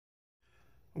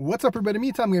What's up, everybody?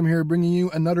 Me, Tom Game here, bringing you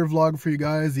another vlog for you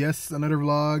guys. Yes, another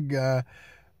vlog.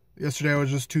 Yesterday I was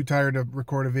just too tired to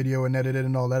record a video and edit it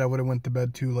and all that. I would have went to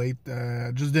bed too late.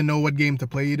 Just didn't know what game to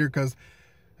play either, because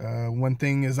one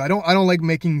thing is I don't like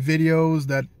making videos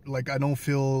that I don't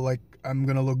feel like I'm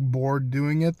gonna look bored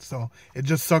doing it. So it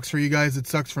just sucks for you guys. It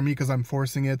sucks for me because I'm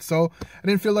forcing it. So I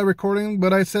didn't feel like recording,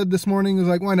 but I said this morning, I was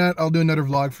like, why not? I'll do another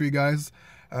vlog for you guys.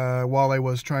 While I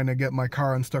was trying to get my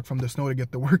car unstuck from the snow to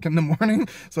get to work in the morning.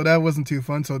 So that wasn't too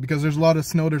fun. So because there's a lot of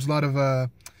snow, there's a lot of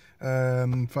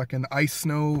fucking ice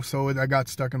snow. So I got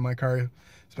stuck in my car,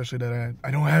 especially that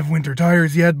I don't have winter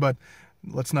tires yet, but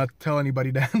let's not tell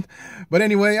anybody that. But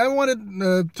anyway, I wanted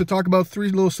to talk about three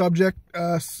little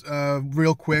subjects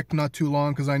real quick, not too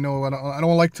long, because I know I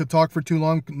don't like to talk for too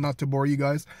long, not to bore you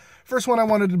guys. First one I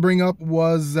wanted to bring up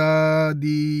was my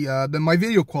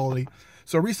video quality.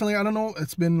 So recently, I don't know,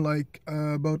 it's been like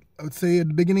about, I would say at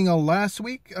the beginning of last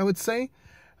week, I would say,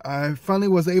 I finally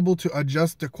was able to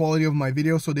adjust the quality of my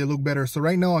videos so they look better. So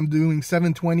right now I'm doing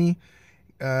 720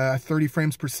 30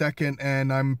 frames per second,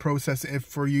 and I'm processing it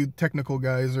for you technical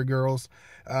guys or girls.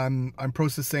 I'm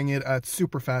processing it at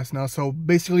super fast now. So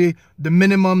basically the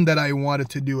minimum that I wanted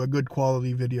to do a good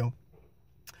quality video.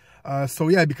 So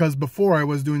yeah, because before I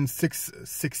was doing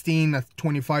 16 at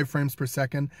 25 frames per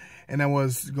second, and I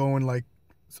was going like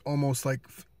almost like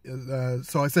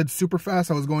so I said super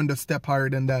fast. I was going to step higher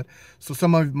than that. So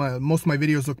most of my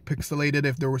videos look pixelated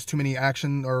if there was too many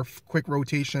action or quick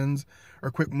rotations or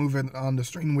quick movement on the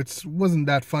screen, which wasn't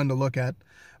that fun to look at.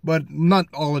 But not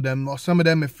all of them. Some of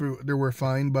them, if they were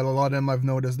fine, but a lot of them I've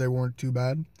noticed they weren't too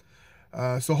bad.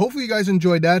 So hopefully you guys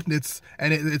enjoyed that.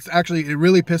 It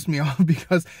really pissed me off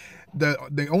because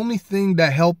the only thing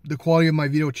that helped the quality of my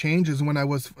video change is when I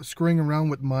was screwing around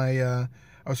with my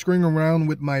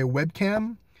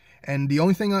webcam, and the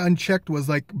only thing I unchecked was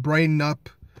like brighten up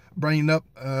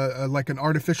like an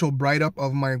artificial bright up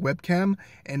of my webcam,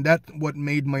 and that's what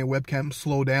made my webcam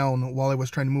slow down while I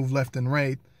was trying to move left and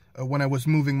right. When I was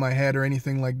moving my head or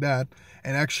anything like that,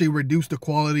 and actually reduce the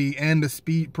quality and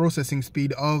the processing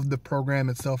speed of the program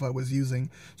itself I was using.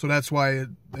 So that's why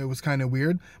it was kind of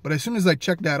weird. But as soon as I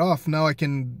checked that off, now I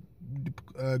can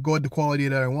go at the quality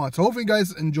that I want. So hopefully you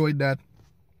guys enjoyed that.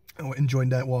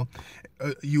 Well,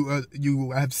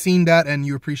 you have seen that and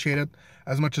you appreciate it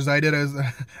as much as I did. I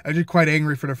was quite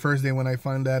angry for the first day when I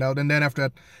found that out, and then after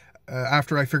that,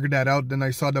 after I figured that out, then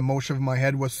I saw the motion of my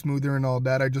head was smoother and all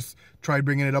that. I just tried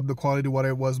bringing it up the quality to what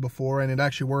it was before, and it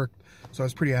actually worked. So I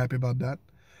was pretty happy about that.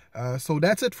 So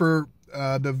that's it for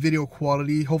the video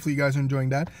quality. Hopefully you guys are enjoying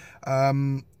that.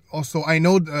 Also, I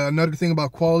know another thing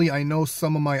about quality, I know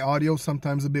some of my audio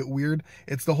sometimes a bit weird.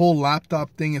 It's the whole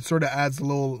laptop thing. It sort of adds a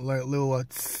little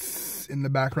in the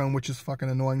background, which is fucking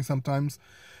annoying sometimes.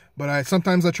 But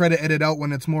sometimes I try to edit out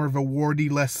when it's more of a wordy,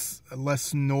 less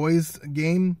noise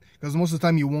game, because most of the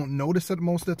time you won't notice it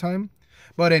most of the time.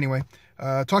 But anyway,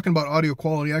 talking about audio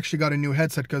quality, I actually got a new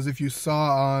headset, because if you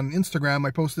saw on Instagram,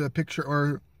 I posted a picture,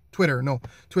 or Twitter,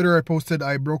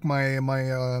 I broke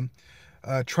my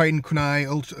Triton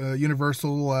Kunai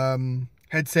Universal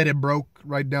headset. It broke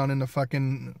right down in the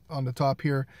fucking, on the top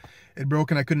here. It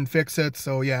broke and I couldn't fix it,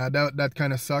 so yeah, that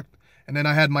kind of sucked. And then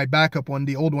I had my backup one,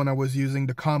 the old one I was using,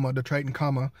 the Triton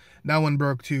Comma. That one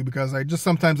broke too, because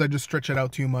sometimes I just stretch it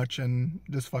out too much and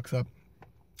it just fucks up.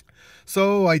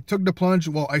 So I took the plunge.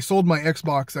 Well, I sold my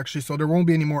Xbox actually, so there won't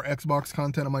be any more Xbox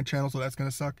content on my channel, so that's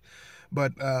gonna suck.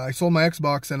 But I sold my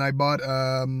Xbox and I bought,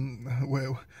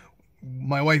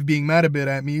 my wife being mad a bit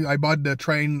at me, I bought the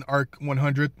Triton Arc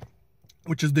 100,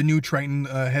 which is the new Triton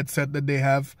headset that they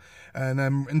have, and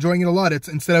I'm enjoying it a lot. It's,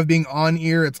 instead of being on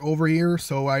ear, it's over ear,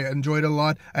 so I enjoyed it a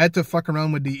lot. I had to fuck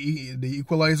around with the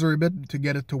equalizer a bit to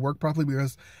get it to work properly,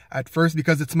 because at first,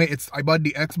 because I bought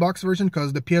the Xbox version,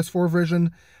 because the PS4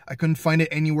 version, I couldn't find it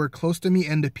anywhere close to me,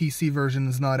 and the PC version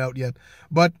is not out yet.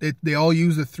 But they all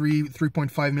use a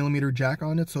 3.5mm jack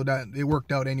on it, so that it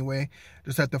worked out anyway.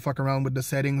 Just had to fuck around with the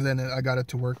settings, and I got it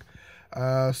to work.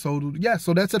 So yeah,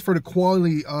 so that's it for the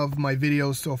quality of my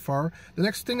videos so far. The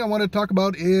next thing I want to talk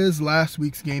about is last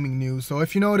week's gaming news. So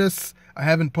if you notice, I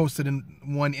haven't posted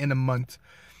one in a month.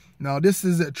 Now this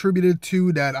is attributed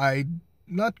to that I'm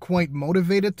not quite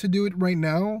motivated to do it right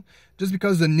now, just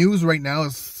because the news right now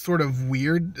is sort of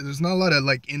weird. There's not a lot of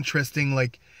interesting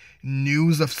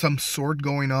news of some sort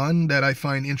going on that I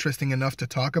find interesting enough to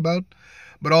talk about.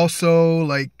 But also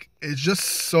it's just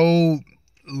so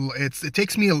it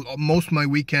takes me most of my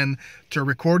weekend to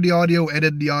record the audio,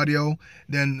 edit the audio,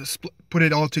 then put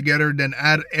it all together, then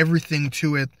add everything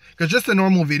to it. Because just a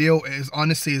normal video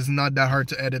honestly is not that hard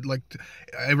to edit. Like,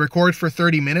 I record for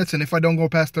 30 minutes, and if I don't go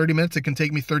past 30 minutes, it can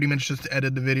take me 30 minutes just to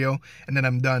edit the video, and then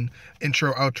I'm done.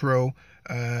 Intro, outro,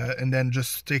 and then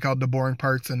just take out the boring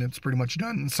parts, and it's pretty much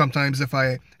done. And sometimes if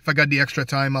I got the extra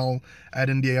time, I'll add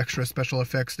in the extra special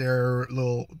effects there,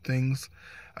 little things.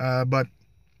 But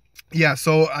yeah,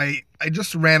 so I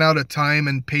just ran out of time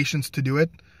and patience to do it.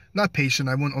 Not patient,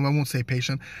 I won't say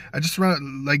patient. I just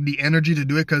ran like the energy to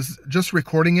do it, because just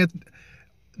recording it,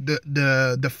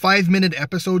 the 5-minute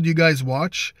episode you guys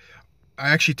watch, I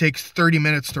actually takes 30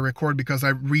 minutes to record, because I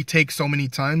retake so many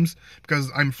times,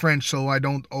 because I'm French, so I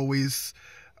don't always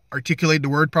articulate the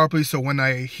word properly. So when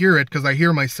I hear it, because I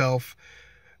hear myself,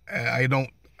 I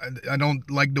don't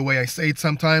like the way I say it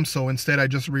sometimes, so instead I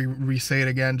just re-say it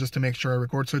again just to make sure I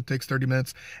record. So it takes 30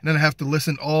 minutes, and then I have to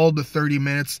listen all the 30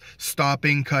 minutes,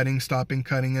 stopping, cutting,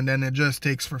 and then it just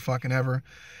takes for fucking ever.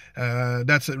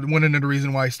 That's one of the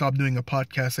reasons why I stopped doing a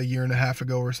podcast a year and a half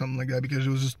ago or something like that, because it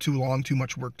was just too long, too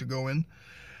much work to go in.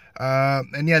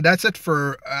 And yeah, that's it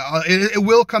for it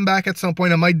will come back at some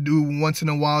point. I might do once in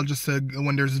a while, just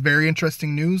when there's very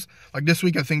interesting news. Like this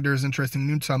week, I think there's interesting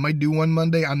news, so I might do one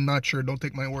Monday. I'm not sure, don't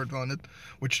take my word on it,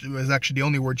 which is actually the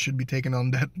only word should be taken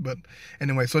on that. But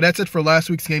anyway, so that's it for last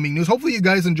week's gaming news. Hopefully you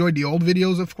guys enjoyed the old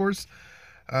videos, of course.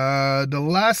 The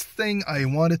last thing I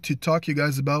wanted to talk to you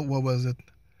guys about, what was it?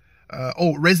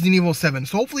 Resident Evil 7.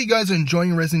 So hopefully you guys are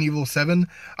enjoying Resident Evil 7.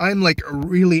 I'm like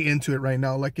really into it right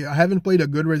now. Like, I haven't played a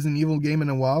good Resident Evil game in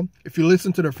a while. If you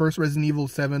listen to the first Resident Evil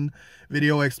 7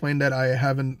 video, I explained that I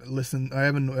haven't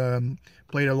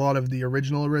played a lot of the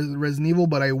original Resident Evil,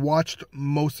 but I watched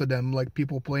most of them, like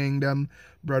people playing them,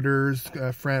 brothers,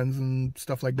 friends, and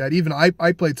stuff like that. Even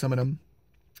I played some of them.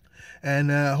 And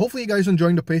hopefully you guys are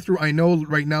enjoying the playthrough. I know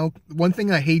right now, one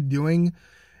thing I hate doing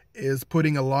is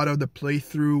putting a lot of the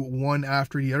playthrough one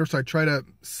after the other, so I try to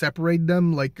separate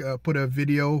them, like put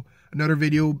another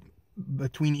video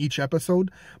between each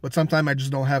episode, but sometimes I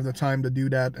just don't have the time to do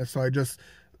that, and so I just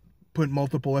put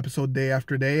multiple episodes day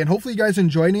after day, and hopefully you guys are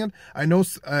enjoying it. I know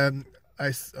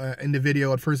in the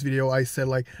video, first video, I said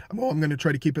like, I'm going to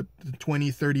try to keep it to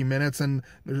 20-30 minutes, and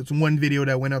there's one video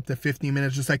that went up to 15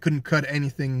 minutes, just I couldn't cut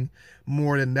anything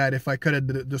more than that. If I cut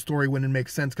it, the story wouldn't make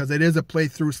sense, because it is a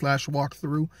playthrough /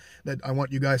 walkthrough that I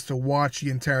want you guys to watch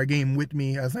the entire game with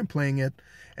me as I'm playing it.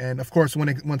 And of course,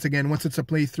 once it's a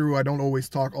playthrough, I don't always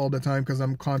talk all the time, because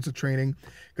I'm concentrating,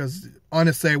 because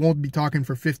honestly, I won't be talking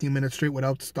for 15 minutes straight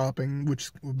without stopping, which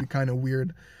would be kind of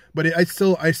weird. But I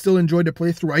still enjoyed the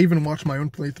playthrough. I even watched my own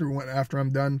playthrough after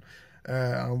I'm done.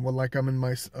 Like I'm in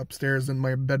my upstairs in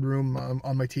my bedroom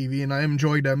on my TV, and I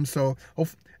enjoyed them. So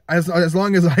as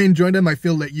long as I enjoy them, I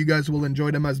feel that you guys will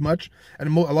enjoy them as much. And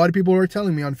a lot of people are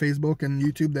telling me on Facebook and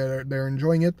YouTube that they're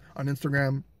enjoying it. On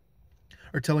Instagram,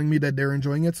 are telling me that they're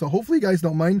enjoying it. So hopefully you guys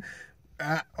don't mind.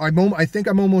 I think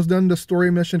I'm almost done the story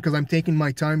mission, because I'm taking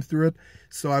my time through it.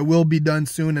 So I will be done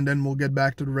soon, and then we'll get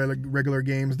back to the regular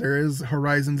games. There is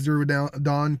Horizon Zero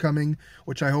Dawn coming,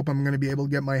 which I hope I'm going to be able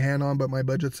to get my hand on, but my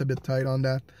budget's a bit tight on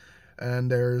that. And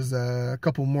there's a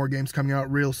couple more games coming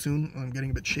out real soon. I'm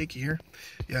getting a bit shaky here.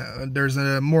 Yeah, there's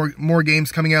more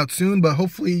games coming out soon, but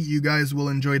hopefully you guys will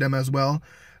enjoy them as well.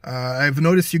 I've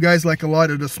noticed you guys like a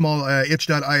lot of the small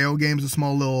itch.io games, the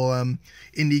small little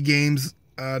indie games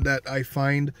that I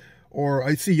find, or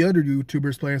I see other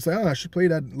YouTubers playing and say, I should play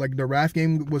that. Like the Raft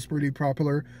game was pretty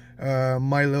popular.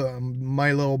 My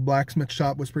Little Blacksmith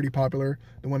Shop was pretty popular,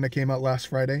 the one that came out last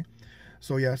Friday.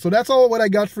 So yeah, so that's all what I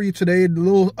got for you today. A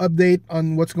little update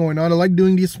on what's going on. I like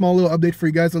doing these small little updates for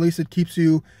you guys. At least it keeps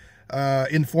you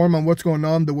informed on what's going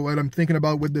on, what I'm thinking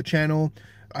about with the channel.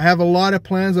 I have a lot of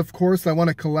plans, of course. I want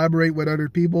to collaborate with other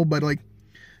people, but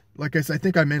like I said, I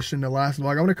think I mentioned in the last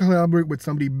vlog, I want to collaborate with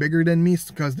somebody bigger than me,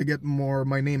 because to get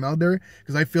my name out there,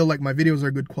 because I feel like my videos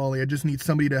are good quality. I just need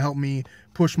somebody to help me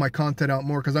push my content out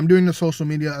more, because I'm doing the social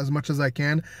media as much as I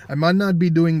can. I might not be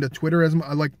doing the Twitter as much.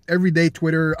 Like every day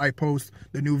Twitter, I post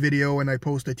the new video, and I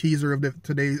post a teaser of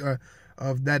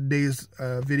that day's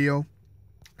video,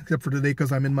 except for today,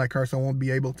 because I'm in my car, so I won't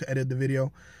be able to edit the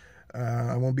video.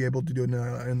 I won't be able to do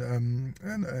an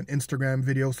Instagram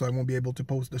video, so I won't be able to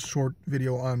post a short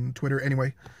video on Twitter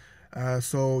anyway.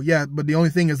 So yeah, but the only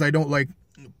thing is I don't like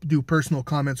do personal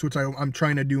comments, which I'm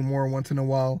trying to do more once in a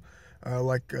while,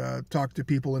 talk to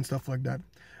people and stuff like that.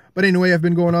 But anyway, I've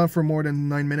been going on for more than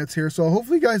 9 minutes here. So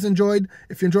hopefully you guys enjoyed.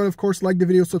 If you enjoyed, of course, like the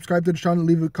video, subscribe to the channel,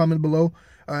 leave a comment below.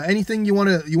 Anything you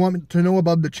want to know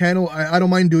about the channel, I don't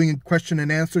mind doing question and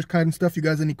answers kind of stuff. You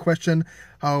guys any question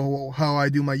how I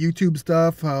do my YouTube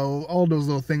stuff, how all those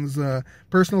little things,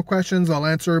 personal questions, I'll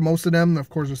answer most of them. Of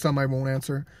course, there's some I won't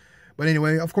answer. But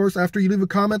anyway, of course, after you leave a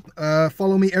comment,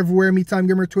 follow me everywhere,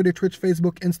 MeTimeGamer, Twitter, Twitch,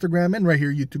 Facebook, Instagram, and right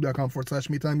here,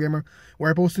 youtube.com/MeTimeGamer,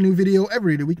 where I post a new video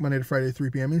every day of the week, Monday to Friday, 3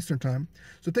 p.m. Eastern Time.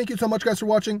 So thank you so much, guys, for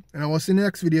watching, and I will see you in the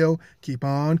next video. Keep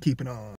on keeping on.